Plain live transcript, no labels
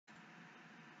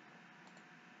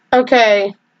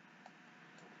Okay,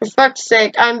 for fuck's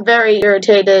sake, I'm very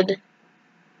irritated.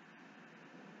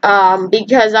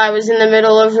 Because I was in the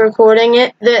middle of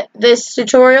recording this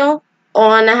tutorial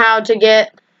on how to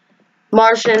get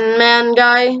Martian Man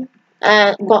guy,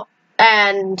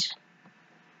 and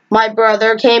my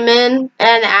brother came in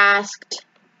and asked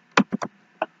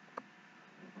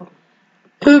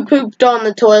who pooped on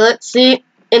the toilet seat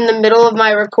in the middle of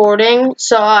my recording.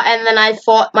 So, and then I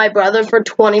fought my brother for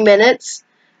 20 minutes,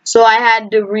 so I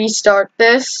had to restart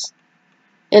this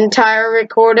entire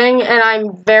recording, and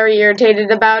I'm very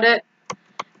irritated about it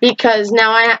because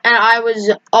now I was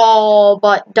all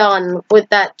but done with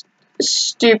that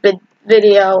stupid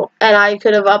video, and I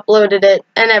could have uploaded it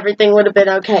and everything would have been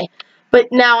okay.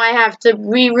 But now I have to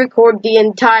re-record the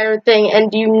entire thing,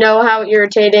 and do you know how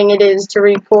irritating it is to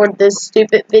record this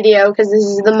stupid video, because this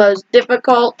is the most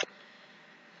difficult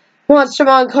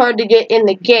Monstermon card to get in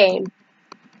the game.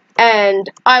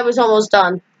 And I was almost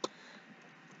done.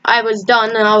 I was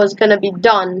done, and I was gonna be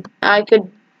done. I could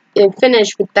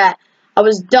finish with that. I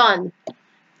was done.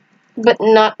 But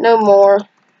not no more.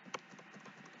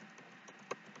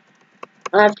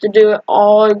 I have to do it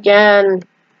all again.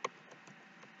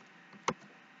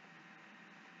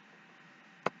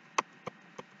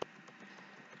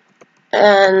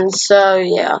 And so,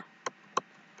 yeah.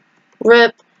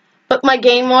 RIP. But my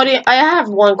game audio, I have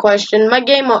one question. I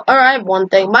have one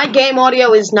thing. My game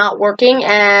audio is not working,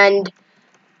 and,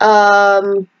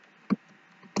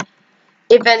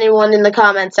 if anyone in the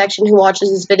comment section who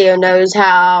watches this video knows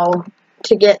how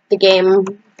to get the game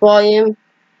volume,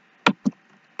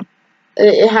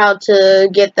 how to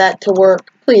get that to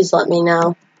work, please let me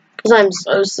know. Because I'm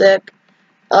so sick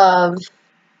of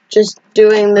just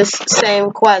doing this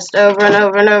same quest over and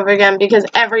over and over again, because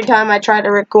every time I try to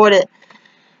record it,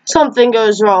 something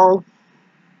goes wrong.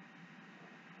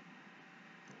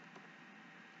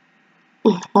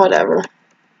 Whatever.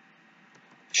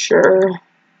 Sure.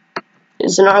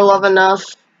 Isn't our love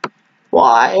enough?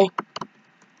 Why?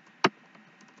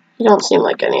 You don't seem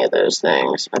like any of those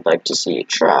things. I'd like to see you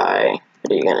try.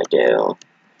 What are you gonna do?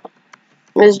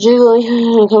 Miss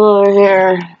Jiggly, come over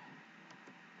here.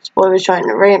 This boy was trying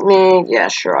to rape me. Yeah,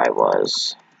 sure I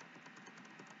was.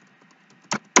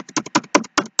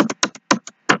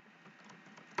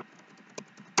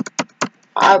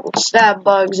 I will stab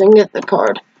bugs and get the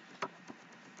card.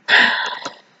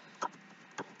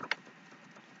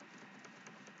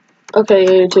 Okay,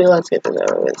 you two, let's get this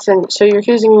over with. Cindy, so you're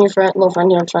accusing your little friend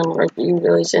here of trying to rape you,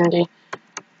 really, Cindy?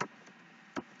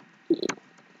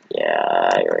 Yeah,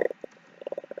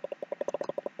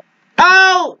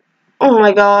 Oh! Oh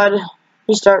my god.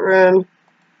 Restart room.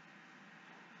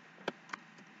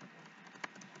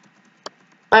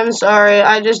 I'm sorry,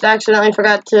 I just accidentally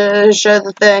forgot to show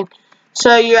the thing.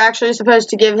 So you're actually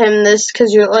supposed to give him this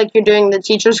because you're doing the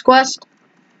teacher's quest?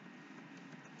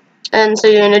 And so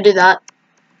you're gonna do that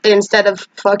instead of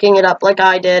fucking it up like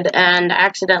I did and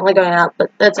accidentally going out, but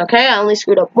that's okay, I only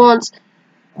screwed up once.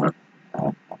 I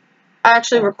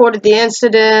actually recorded the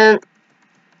incident.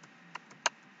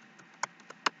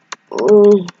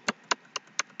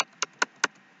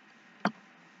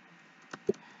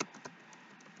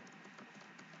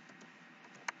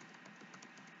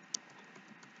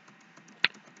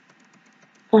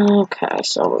 Okay,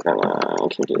 so we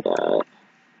can do that.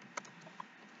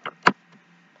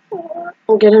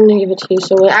 We'll get him to give it to you.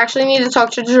 So we actually need to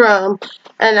talk to Jerome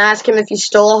and ask him if he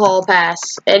stole a hall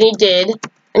pass. And he did.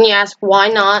 And he asked why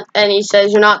not. And he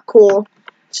says you're not cool.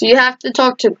 So you have to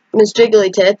talk to Miss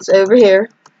Jiggly Tits over here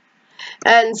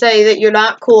and say that you're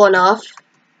not cool enough.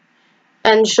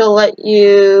 And she'll let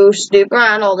you snoop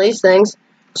around all these things.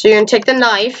 So you're going to take the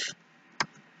knife.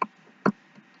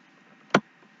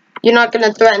 You're not going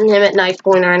to threaten him at knife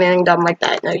point or anything dumb like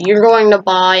that. No, you're going to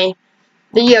buy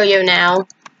the yo-yo now.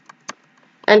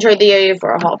 And trade the yo-yo for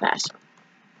a hall pass.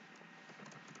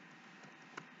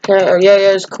 Okay, our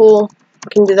yo-yo's cool. I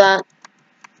can do that.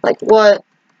 Like what?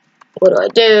 What do I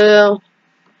do?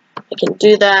 I can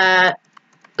do that.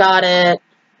 Got it.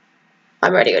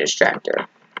 I'm ready to go distract her.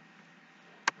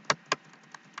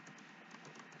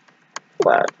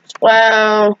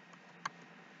 Wow.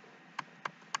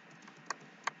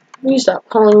 Will you stop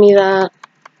calling me that?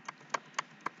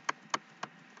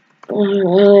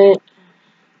 Alright.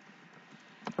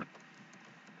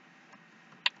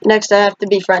 Next I have to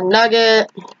befriend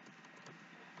Nugget.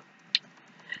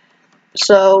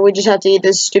 So we just have to eat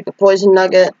this stupid poison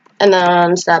nugget and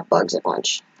then stab bugs at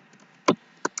lunch.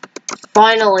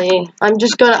 Finally, I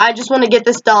just want to get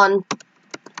this done.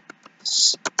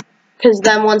 Because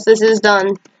then once this is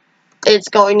done, it's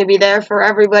going to be there for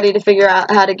everybody to figure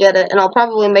out how to get it. And I'll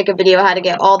probably make a video how to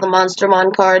get all the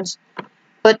Monstermon cards.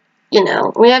 But, you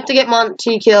know, we have to get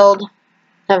Monty killed.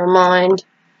 Never mind.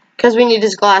 Because we need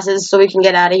his glasses so we can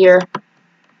get out of here.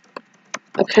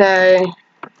 Okay.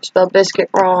 Spelled biscuit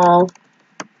wrong.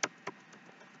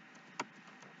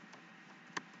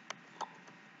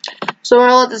 So we're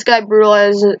gonna let this guy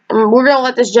brutalize. We're gonna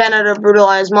let this janitor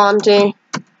brutalize Monty.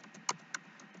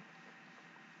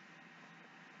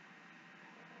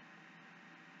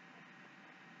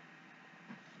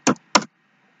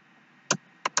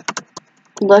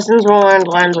 Lessons learned,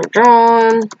 lines are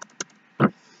drawn.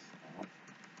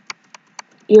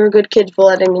 You're a good kid for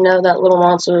letting me know that little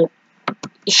monster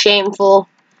is shameful.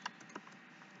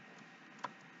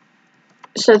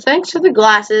 So thanks for the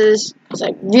glasses, because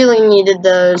I really needed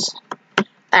those.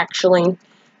 Actually.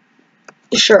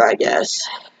 Sure, I guess.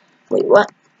 Wait, what?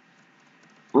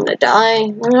 I'm gonna die?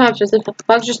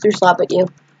 Bugs just threw slap at you.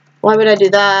 Why would I do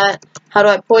that? How do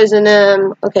I poison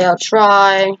him? Okay, I'll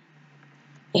try.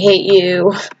 I hate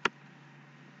you.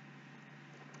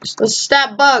 Let's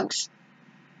stab Bugs.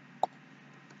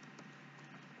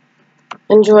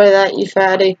 Enjoy that, you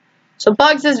fatty. So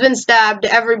Bugs has been stabbed.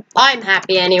 I'm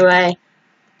happy anyway.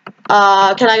 Can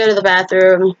I go to the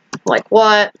bathroom? Like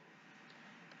what?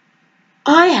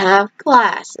 I have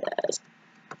glasses.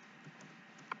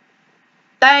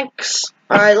 Thanks.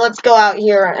 Alright, let's go out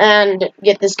here and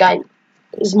get this guy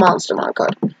his Monstermon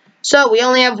card. So, we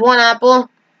only have one apple.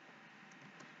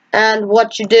 And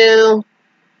what you do,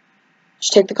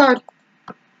 just take the card.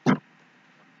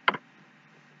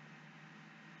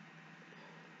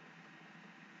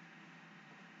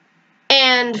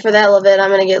 And for the hell of it, I'm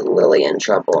going to get Lily in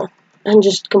trouble. And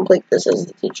just complete this as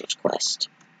the teacher's quest.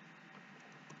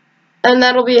 And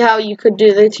that'll be how you could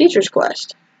do the teacher's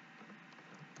quest.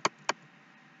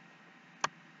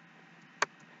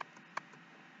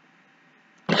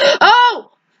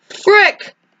 Oh!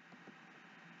 Frick!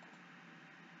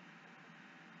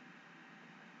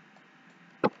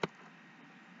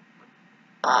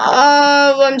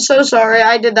 I'm so sorry.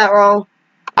 I did that wrong.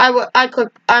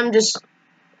 I'm just,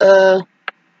 let's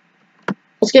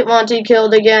get Monty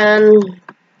killed again.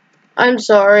 I'm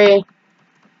sorry.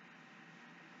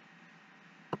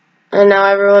 And now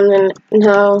everyone can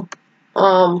know.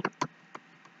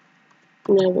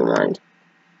 Never mind.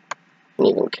 I don't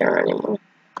even care anymore.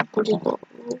 I just don't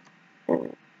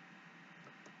care.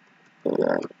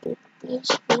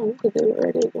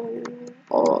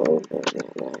 All over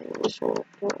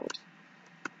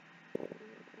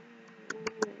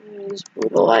Please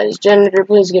brutalize janitor.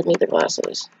 Please give me the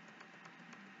glasses.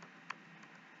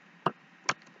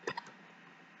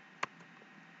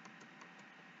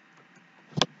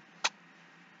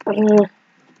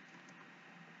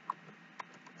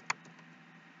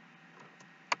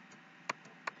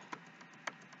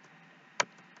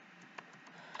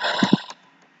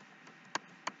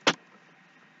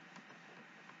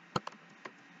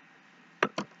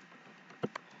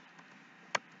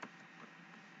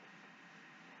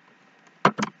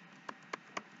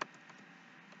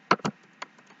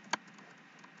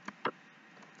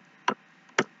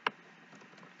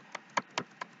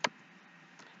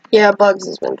 Yeah, Bugs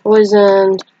has been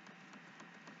poisoned.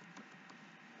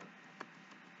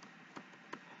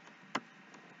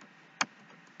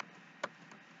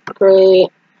 Great.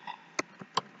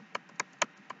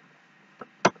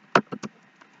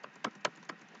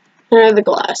 Here are the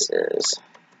glasses.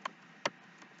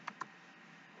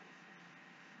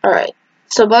 Alright.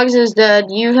 So Bugs is dead.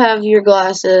 You have your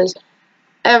glasses.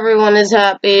 Everyone is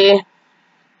happy.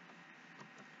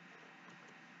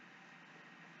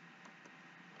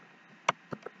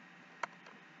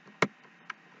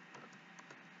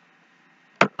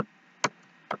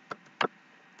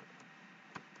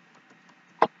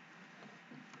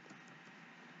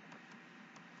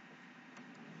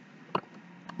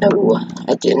 No,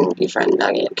 I didn't befriend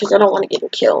Nugget because I don't want to get him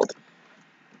killed.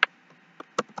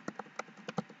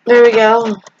 There we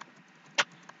go.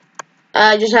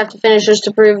 I just have to finish this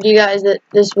to prove to you guys that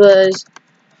this was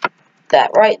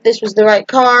this was the right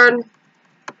card.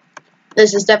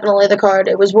 This is definitely the card.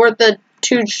 It was worth the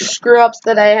 2 screw-ups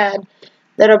that I had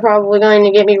that are probably going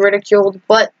to get me ridiculed,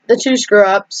 but the 2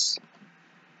 screw-ups.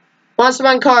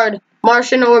 Monstermon card,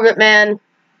 Martian Orb Man.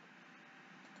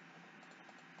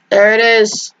 There it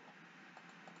is.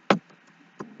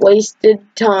 Wasted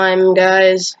time,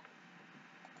 guys.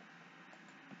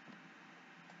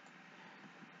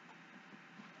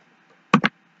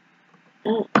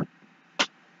 Oh.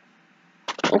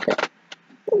 Okay.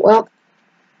 Well.